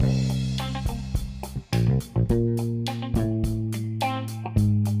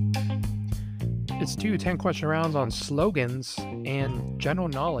let's do 10 question rounds on slogans and general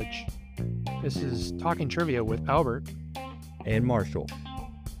knowledge. This is Talking Trivia with Albert and Marshall.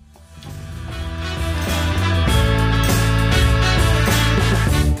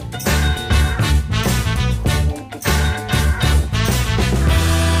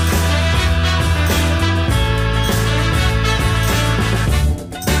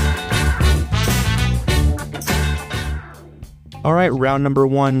 All right, round number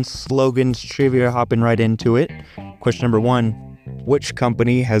 1, slogans trivia, hopping right into it. Question number 1, which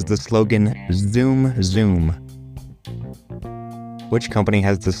company has the slogan Zoom Zoom? Which company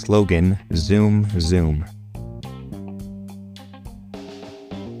has the slogan Zoom Zoom?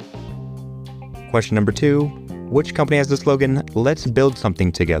 Question number 2, which company has the slogan Let's build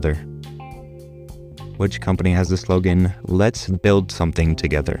something together? Which company has the slogan Let's build something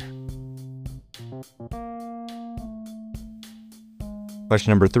together?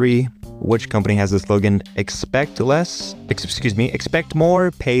 Question number 3, which company has the slogan expect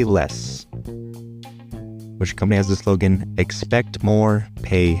more, pay less? Which company has the slogan expect more,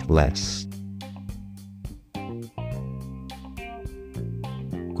 pay less?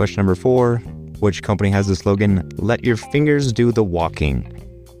 Question number 4, which company has the slogan let your fingers do the walking?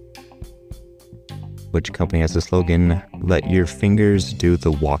 Which company has the slogan let your fingers do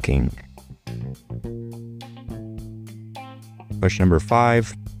the walking? Question number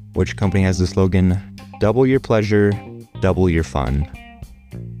 5, which company has the slogan, double your pleasure, double your fun?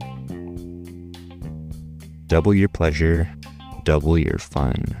 Double your pleasure, double your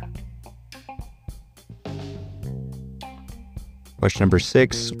fun. Question number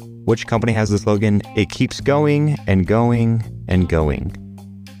 6, which company has the slogan, it keeps going and going and going?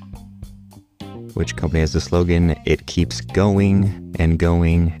 Which company has the slogan, it keeps going and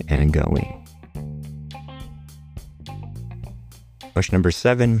going and going? Question number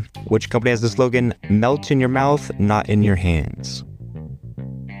 7, which company has the slogan, melt in your mouth, not in your hands?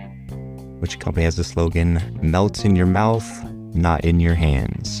 Which company has the slogan, melt in your mouth, not in your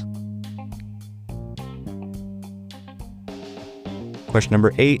hands? Question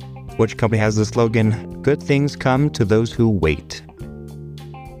number 8, which company has the slogan, good things come to those who wait?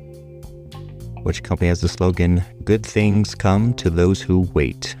 Which company has the slogan, good things come to those who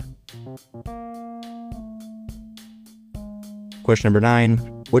wait? Question number 9,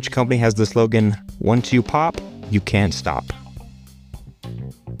 which company has the slogan, once you pop, you can't stop?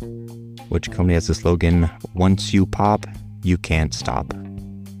 Which company has the slogan, once you pop, you can't stop?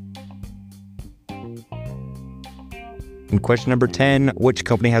 And question number 10, which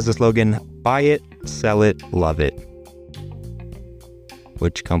company has the slogan, buy it, sell it, love it?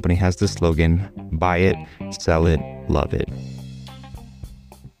 Which company has the slogan, buy it, sell it, love it?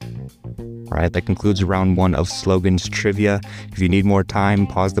 All right, that concludes round 1 of slogans trivia. If you need more time,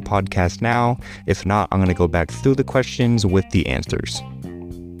 pause the podcast now. If not, I'm going to go back through the questions with the answers.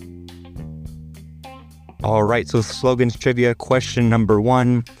 All right, so slogans trivia, question number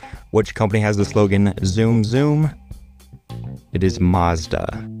 1. Which company has the slogan Zoom Zoom? It is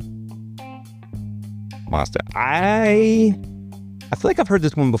Mazda. Mazda. I feel like I've heard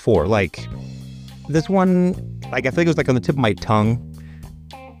this one before. Like, this one, like, I feel like it was like on the tip of my tongue.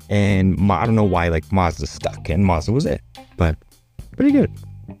 And I don't know why, like, Mazda stuck, and Mazda was it. But pretty good.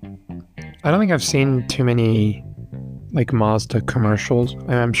 I don't think I've seen too many, like, Mazda commercials.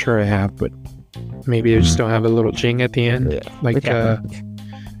 I'm sure I have, but maybe they just don't have a little jing at the end. Yeah. Like,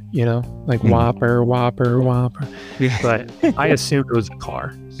 you know, like Whopper, Whopper, Whopper. Yeah. But I assumed it was a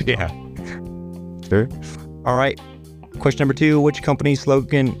car. So. Yeah. Sure. All right. Question number 2, which company has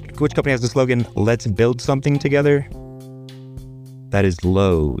the slogan, let's build something together? That is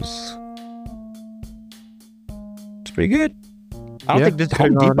Lowe's. It's pretty good. I don't think this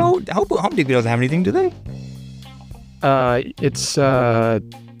Home Depot. Home Depot doesn't have anything, do they? It's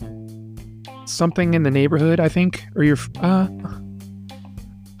something in the neighborhood, I think. Or you're. I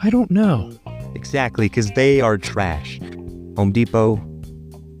don't know. Exactly, because they are trash. Home Depot,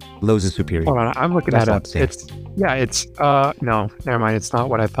 Lowe's is superior. Hold on, I'm looking that up. It's no, never mind. It's not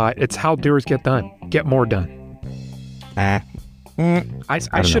what I thought. It's how doers get more done. I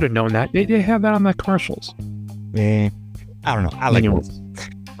should have known that. They have that on the commercials. I don't know. I like Lowe's.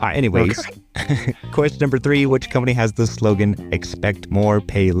 All right, anyways. Okay. Question number 3, which company has the slogan, expect more,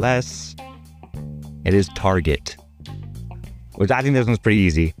 pay less? It is Target. Which I think this one's pretty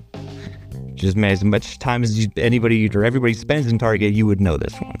easy. Just as much time as everybody spends in Target, you would know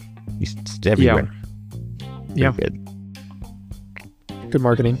this one. It's everywhere. Yeah. Good. Good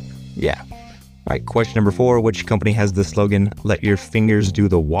marketing. Yeah. All right, question number 4, which company has the slogan, let your fingers do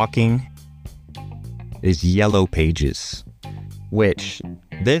the walking? It is Yellow Pages, which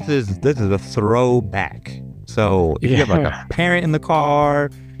This is a throwback. So if you have like a parent in the car,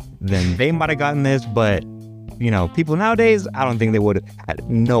 then they might have gotten this, but people nowadays, I don't think they would have had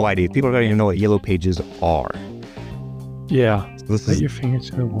no idea. People don't even know what yellow pages are. Yeah. So this Let is your fingers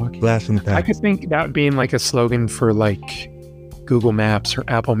go walking. blast from the past. I could think that being like a slogan for like Google Maps or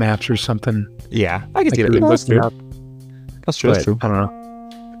Apple Maps or something. Yeah, I can Like see you that. would That's look it true. up, That's true. That's but true. I don't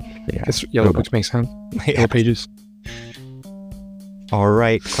know. Yeah. I guess yellow books make sense. Yeah. Yellow pages. All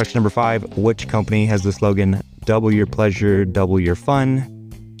right. Question number 5. Which company has the slogan "Double your pleasure, double your fun"?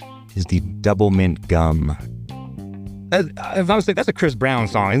 Is the Double Mint gum. That's a Chris Brown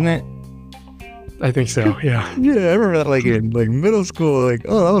song, isn't it? I think so. Yeah. Yeah, I remember that like in like middle school. Like,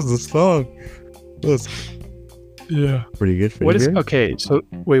 oh, that was the song. That was Yeah. pretty good. What is okay? So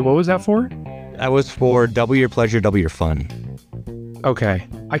wait, what was that for? That was for double your pleasure, double your fun. Okay,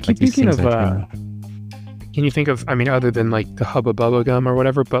 I keep Like he thinking sings of. that Can you think of? I mean, other than like the Hubba Bubba gum or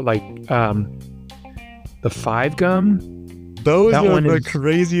whatever, but like the 5 gum. Those That are one the is-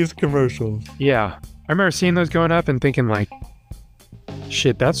 craziest commercials. Yeah, I remember seeing those going up and thinking like,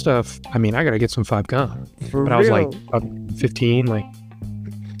 shit, that stuff. I mean, I gotta get some 5 gum. For But I was real. like about 15. Like,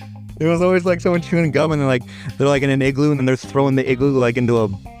 It was always like someone chewing gum and they're like in an igloo and then they're throwing the igloo like into a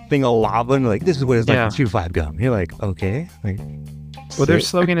thing of lava and like, this is what it's like Yeah. to chew 5 gum. You're like, okay. Like, well, their sick.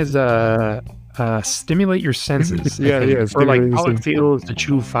 slogan is stimulate your senses. I Yeah, think, yeah, for like stimulate your how it senses. feels to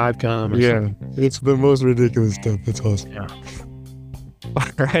chew 5 gum. Or something. it's the most ridiculous stuff. That's awesome. Yeah.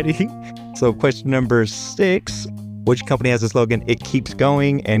 Alrighty. So question number 6. Which company has the slogan, "It keeps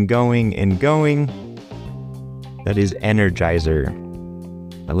going and going and going"? That is Energizer.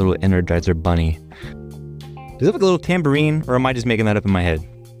 A little Energizer bunny. Does it have like a little tambourine, or am I just making that up in my head?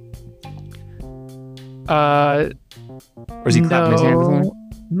 Or is he clapping his hands or something?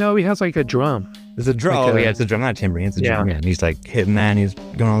 No, he has like a drum. It's a drum. Like Oh, a- yeah, it's a drum, not a tambourine. It's a Yeah. drum. Yeah, and he's like hitting that and he's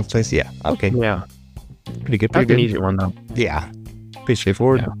going all over the place. Yeah. Okay. Yeah, Pretty good. that's Pretty an good. easy one though. Yeah. Pretty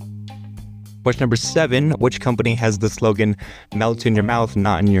straightforward. Yeah. Question number 7. Which company has the slogan "Melt in your mouth,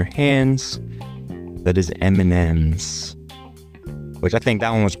 not in your hands"? That is M&M's. Which I think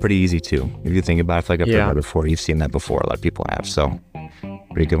that one was pretty easy too. If you think about it, I feel like I've heard that before. You've seen that before. A lot of people have. So,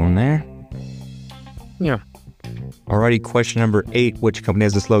 pretty good one there. Yeah. Alrighty, question number 8. Which company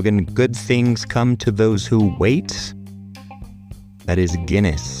has the slogan "Good things come to those who wait"? That is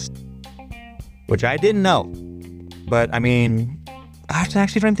Guinness. Which I didn't know. But I mean, I have to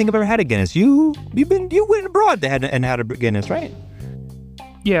actually try and think if I've ever had a Guinness. You went abroad and had a Guinness, right?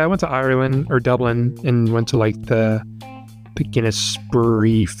 Yeah, I went to Ireland or Dublin and went to like the Guinness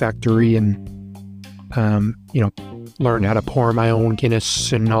brewery factory and learned how to pour my own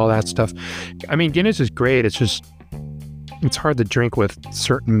Guinness and all that stuff. I mean, Guinness is great. It's just it's hard to drink with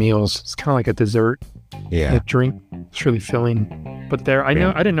certain meals. It's kind of like a dessert Yeah. drink. It's really filling. But I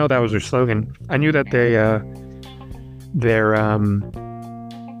didn't know that was their slogan. I knew that their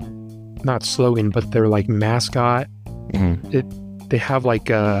not slogan, but their like mascot. Mhm. They have like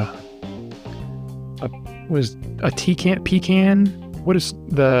a pecan. What is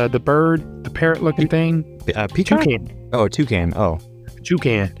the bird, the parrot looking thing? Peacock? Toucan. Oh, toucan. Oh.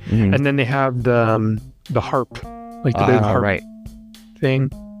 Toucan. Mhm. And then they have the harp, like the big harp Right. thing.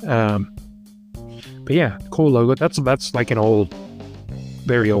 But yeah, cool logo. That's like an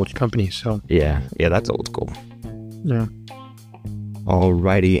very old company. So Yeah. Yeah, that's old school. yeah.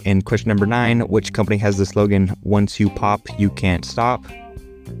 Alrighty, and question number 9. Which company has the slogan "Once you pop, you can't stop"?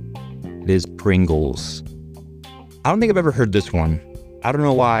 It is Pringles. I don't think I've ever heard this one. I don't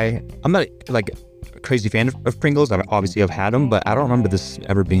know why. I'm not like a crazy fan of Pringles. I've had them, but I don't remember this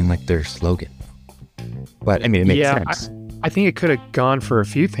ever being like their slogan. But I mean, it makes sense. I think it could have gone for a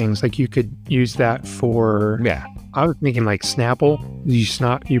few things. Like you could use that for. Yeah. I was thinking like Snapple.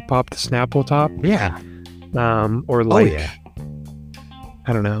 You pop the Snapple top. Yeah. Or like yeah.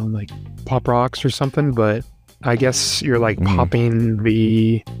 I don't know, like Pop Rocks or something. But I guess you're like Mhm. popping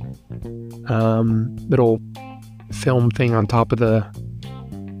the little film thing on top of the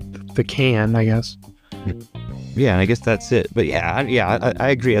can, I guess. Yeah, and I guess that's it. But I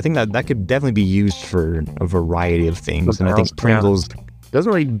agree. I think that could definitely be used for a variety of things. And I think Pringles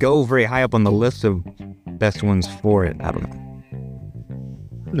doesn't really go very high up on the list of best ones for it. I don't know.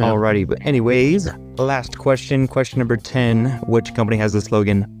 No. Alrighty, but anyways, last question. Question number 10. Which company has the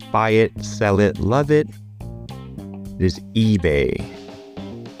slogan "Buy it, sell it, love it"? It is eBay.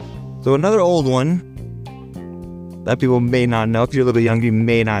 So another old one that people may not know. If you're a little bit younger, you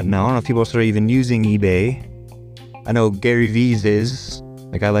may not know. I don't know if people are even using eBay. I know Gary V's is.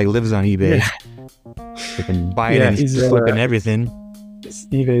 The guy lives on eBay. Yeah. They can buy it and he's flip and everything.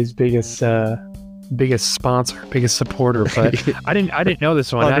 eBay's biggest biggest sponsor, biggest supporter, but I didn't know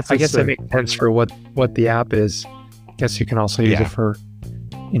this one. I guess that makes sense for what the app is. I guess you can also use it for,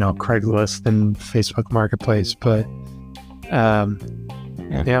 Craigslist and Facebook Marketplace, but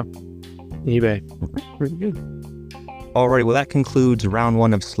eBay. Pretty good. Alrighty, well, that concludes round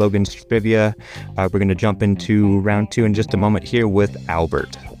 1 of Slogans Trivia. We're going to jump into round 2 in just a moment here with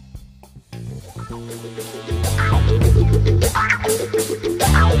Albert.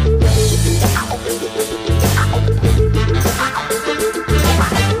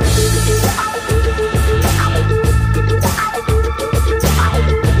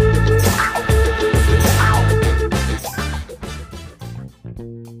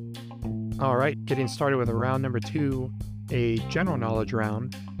 All right, getting started with round number 2, a general knowledge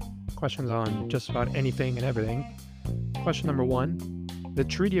round. Questions on just about anything and everything. Question number 1, the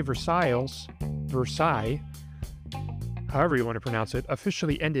Treaty of Versailles, however you want to pronounce it,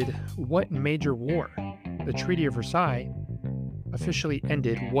 officially ended what major war? The Treaty of Versailles officially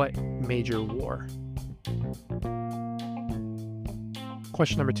ended what major war?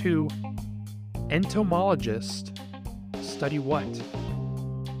 Question number 2, entomologists study what?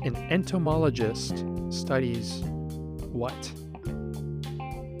 An entomologist studies what?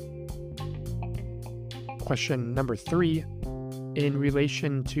 Question number 3, in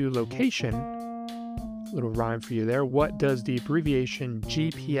relation to location, little rhyme for you there. What does the abbreviation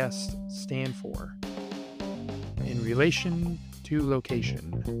GPS stand for? In relation to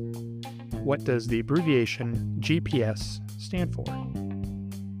location, what does the abbreviation GPS stand for?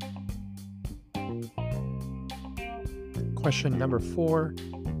 Question number 4,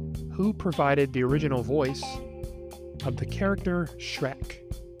 who provided the original voice of the character Shrek?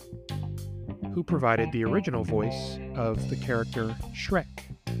 Who provided the original voice of the character Shrek?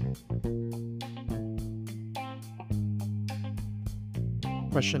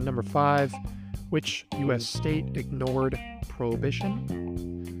 Question number 5, which U.S. state ignored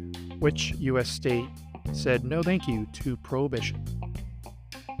prohibition? Which U.S. state said no thank you to prohibition?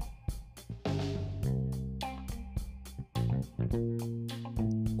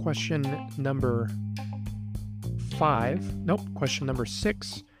 Question number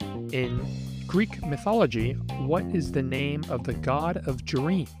 6. In Greek mythology, what is the name of the god of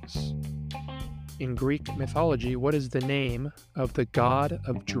dreams? In Greek mythology, what is the name of the god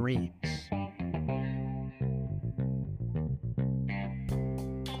of dreams?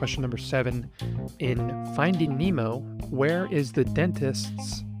 Question number 7. In Finding Nemo, where is the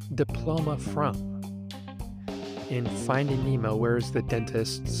dentist's diploma from? In Finding Nemo, where is the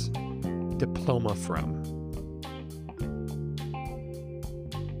dentist's diploma from?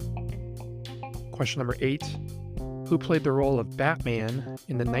 Question number 8. Who played the role of Batman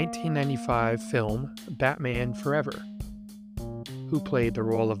in the 1995 film Batman Forever? Who played the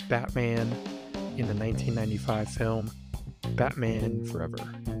role of Batman in the 1995 film Batman Forever?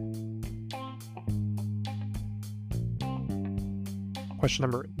 Question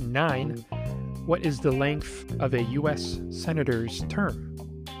number 9. What is the length of a U.S. Senator's term?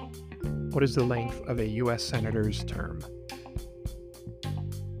 What is the length of a U.S. Senator's term?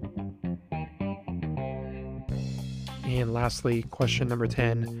 And lastly, question number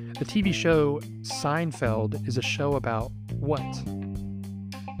 10. The TV show Seinfeld is a show about what?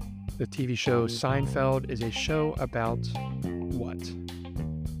 The TV show Seinfeld is a show about what?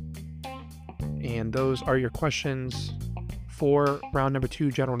 And those are your questions for round number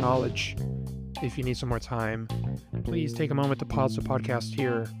 2, general knowledge. If you need some more time, please take a moment to pause the podcast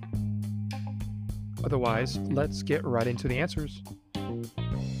here. Otherwise, let's get right into the answers.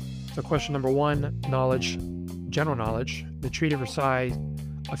 So question number 1, knowledge, general knowledge. The Treaty of Versailles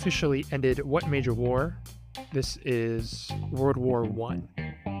officially ended what major war? This is World War I.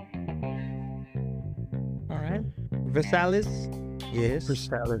 All right. Versailles? Yes.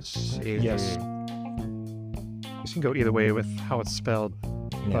 Versailles, yes. This can go either way with how it's spelled,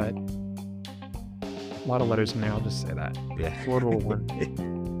 but a lot of letters in there, I'll just say that. Yeah. World War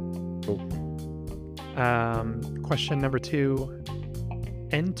I. Question number 2.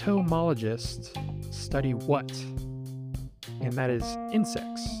 Entomologists study what? And that is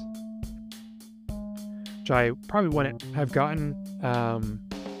insects. Which I probably wouldn't have gotten. I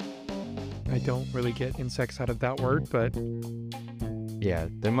don't really get insects out of that word, but... Yeah,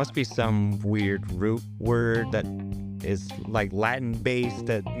 there must be some weird root word that is like Latin based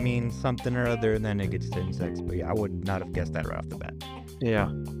that means something or other, and then it gets to insects. But yeah, I would not have guessed that right off the bat.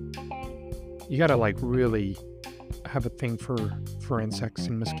 Yeah. You gotta like really have a thing for insects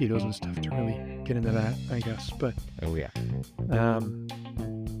and mosquitoes and stuff to really get into that, I guess. But oh yeah.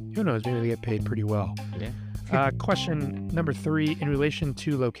 Who knows? Maybe they get paid pretty well. Yeah. Question number 3, in relation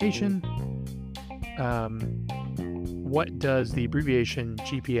to location, What does the abbreviation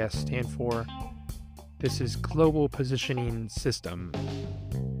GPS stand for? This is Global Positioning System.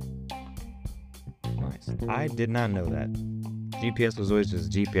 Nice. I did not know that. GPS was always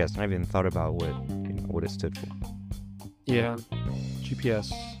just GPS. I haven't even thought about what it stood for. Yeah,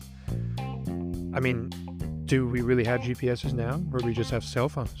 GPS. I mean, do we really have GPSs now, or do we just have cell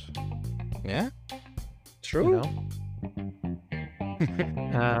phones? Yeah. You True. know?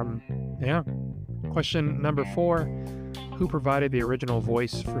 Yeah. Question number 4. Who provided the original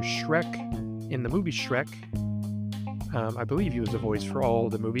voice for Shrek in the movie Shrek? I believe he was the voice for all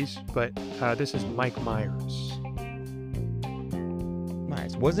the movies, but this is Mike Myers.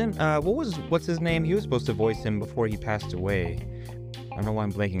 Nice. What's his name? He was supposed to voice him before he passed away. I don't know why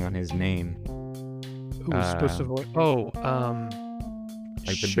I'm blanking on his name. Who was supposed to voice?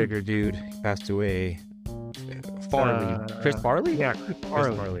 Like the bigger dude, he passed away. Farley. Chris Farley? Yeah, Chris Chris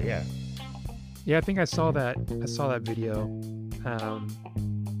Farley. Farley, yeah. Yeah, I think I saw that. I saw that video. I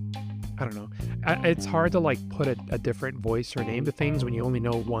don't know. It's hard to like put a different voice or name to things when you only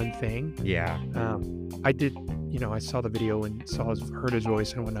know one thing. Yeah. I did, I saw the video and heard his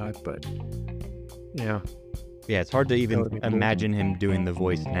voice and whatnot, but yeah. Yeah, it's hard to That even would be cool. imagine him doing the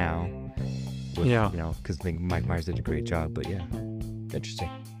voice now. With, Yeah. because I think Mike Myers did a great job, but yeah. Interesting.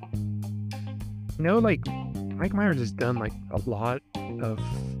 Like Mike Myers has done like a lot of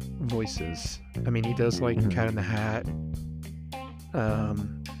voices. I mean, he does like Cat in the Hat.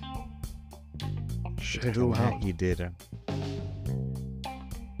 Shit, who else? He did. I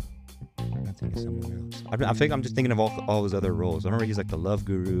think it's someone else. I think I'm just thinking of all his other roles. I remember he's like the Love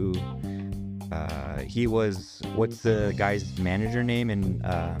Guru. He was, what's the guy's manager name in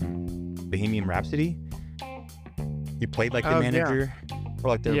Bohemian Rhapsody? He played like the manager or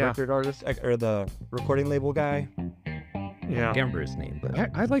like the record artist or the recording label guy. Yeah. I can't remember his name, but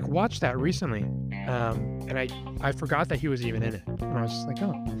I like watched that recently, and I forgot that he was even in it, and I was just like,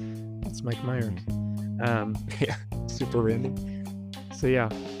 oh, that's Mike Myers. yeah, super random. So yeah,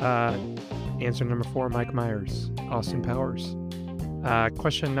 answer number 4, Mike Myers. Austin Powers.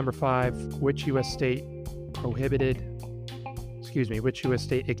 Question number 5, which U.S. state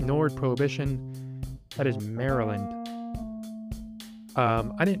ignored prohibition? That is Maryland.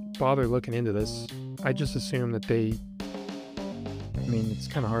 I didn't bother looking into this. I just assumed that it's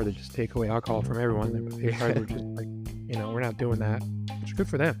kind of hard to just take away alcohol from everyone. They probably were just like, we're not doing that. Which is good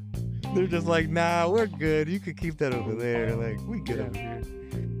for them. They're just like, nah, we're good. You could keep that over there. Like, we good over here.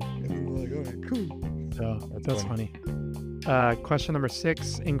 And then we're like, all right, cool. So that's funny. Question number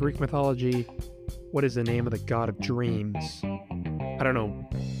 6. In Greek mythology, what is the name of the god of dreams? I don't know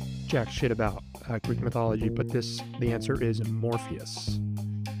jack shit about Greek mythology, but the answer is Morpheus.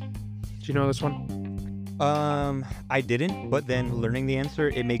 Do you know this one? I didn't, but then learning the answer,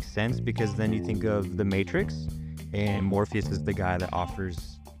 it makes sense because then you think of The Matrix, and Morpheus is the guy that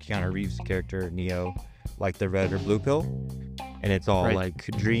offers Keanu Reeves' character, Neo, like the red or blue pill. And it's all like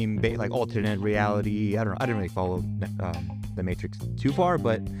like alternate reality. I didn't really follow The Matrix too far,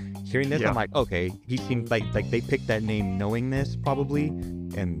 but hearing this, I'm like, okay, he seems like they picked that name knowing this probably.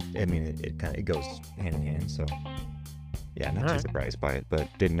 And I mean, it goes hand in hand. So yeah, not too surprised by it, but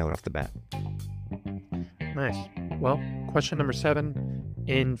didn't know it off the bat. Nice. Well, question number 7.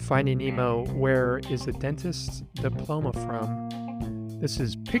 In Finding Nemo, where is the dentist's diploma from? This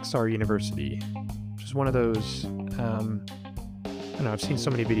is Pixar University, which is one of those, I don't know, I've seen so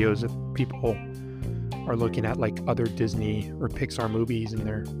many videos of people are looking at like other Disney or Pixar movies and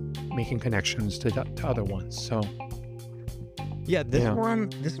they're making connections to other ones. So yeah, this one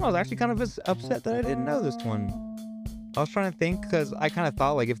I was actually kind of upset that I didn't know this one. I was trying to think because I kind of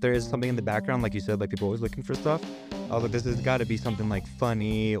thought like if there is something in the background, like you said, like people are always looking for stuff. I was like, this has got to be something like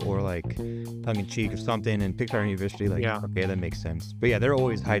funny or like tongue-in-cheek or something. And Pixar University, like, okay, that makes sense. But yeah, they're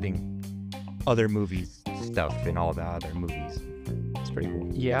always hiding other movies stuff in all the other movies. It's pretty cool.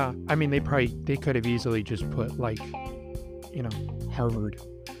 Yeah, I mean, they could have easily just put like, Harvard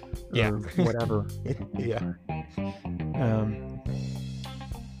or whatever. Yeah.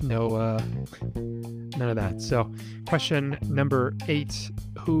 No, none of that. So, question number 8.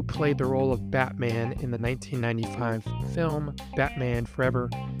 Who played the role of Batman in the 1995 film Batman Forever?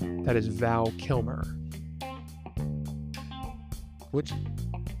 That is Val Kilmer. Which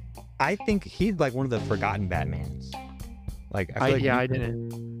I think he's like one of the forgotten Batmans. Like, I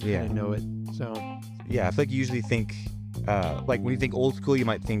didn't know it. So yeah, I feel like you usually think like when you think old school, you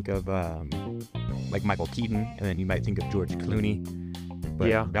might think of like Michael Keaton, and then you might think of George Clooney.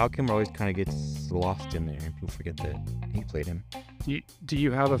 But Val Kilmer always kind of gets lost in there, and people forget that he played him. Do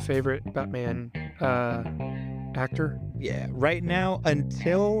you have a favorite Batman actor? Yeah, right now,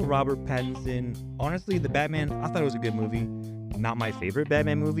 until Robert Pattinson, honestly, the Batman, I thought it was a good movie. Not my favorite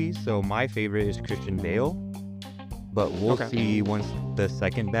Batman movie, so my favorite is Christian Bale. But we'll Okay. see once the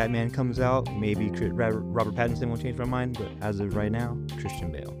second Batman comes out. Maybe Robert Pattinson will change my mind, but as of right now,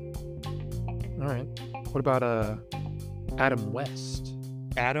 Christian Bale. All right. What about Adam West?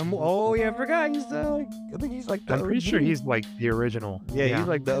 Adam, oh yeah, I forgot. I think he's like the I'm pretty sure OG. he's like the original. Yeah, he's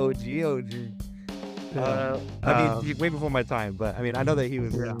like the OG. Yeah. I mean, he's way before my time, but I mean, I know that he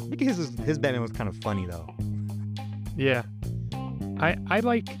was. Yeah. I think his Batman was kind of funny though. Yeah. I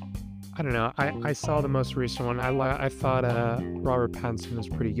like. I don't know. I saw the most recent one. I thought Robert Pattinson was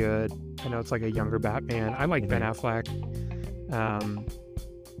pretty good. I know it's like a younger Batman. I like Ben Affleck.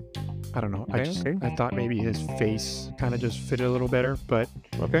 I don't know. Okay. I thought maybe his face kind of just fitted a little better, but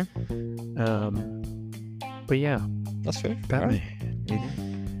Okay, yeah, that's fair. Batman.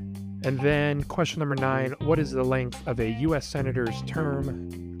 Mhm. And then question number 9, what is the length of a U.S. Senator's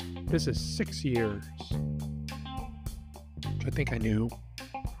term? This is 6 years. Which I think I knew.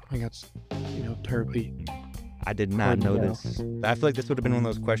 I think that's, terribly. I did not know this. I feel like this would have been one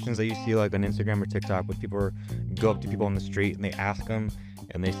of those questions that you see like on Instagram or TikTok when people go up to people on the street and they ask them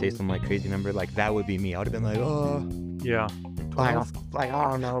and they say some like crazy number. Like that would be me. I would have been like, oh, Yeah. like I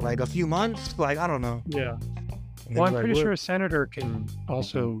don't know, like a few months, like I don't know. Yeah. And Well, they'd I'm be like, pretty "What?" sure a senator can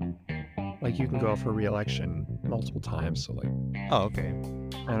also, like, you can go for re-election multiple times. So, like, Oh, okay.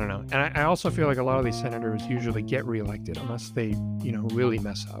 I don't know. And I also feel like a lot of these senators usually get reelected unless they, really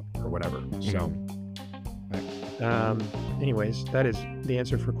mess up or whatever. So, anyways, that is the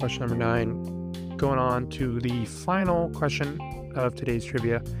answer for question number 9. Going on to the final question of today's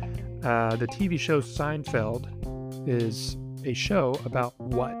trivia. The TV show Seinfeld is a show about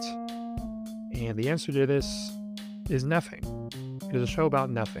what? And the answer to this is nothing. It is a show about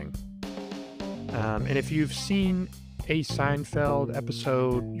nothing. And if you've seen a Seinfeld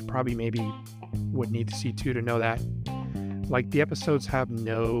episode, you probably maybe would need to see 2 to know that. Like, the episodes have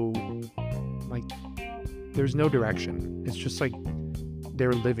there's no direction. It's just like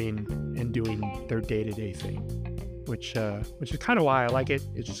they're living and doing their day-to-day thing, which is kind of why I like it.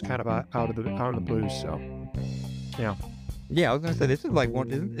 It's just kind of out of the blue. So, yeah. Yeah, I was gonna say this is like one.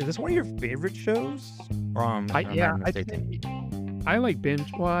 Is this one of your favorite shows? I like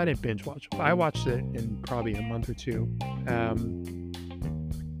binge. Well, I didn't binge watch. I watched it in probably a month or 2.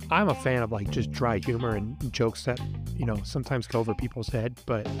 I'm a fan of like just dry humor and jokes that sometimes go over people's head,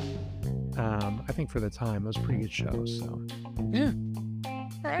 but I think for the time it was a pretty good show. So Yeah. All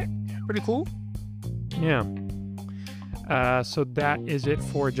right. Pretty cool. yeah. So that is it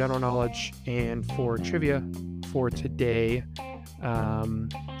for general knowledge and for trivia for today.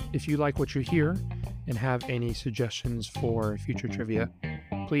 If you like what you hear and have any suggestions for future trivia,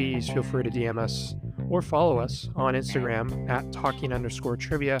 please feel free to DM us or follow us on Instagram at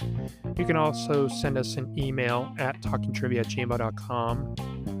talking_trivia. You can also send us an email at talkingtrivia@gmail.com.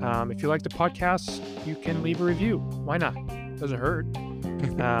 If you like the podcast, you can leave a review. Why not? Doesn't hurt.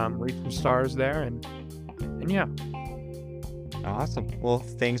 Rate some stars there, and yeah. Awesome. Well,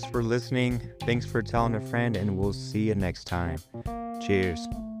 thanks for listening. Thanks for telling a friend, and we'll see you next time. Cheers.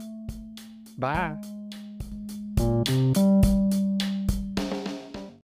 Bye.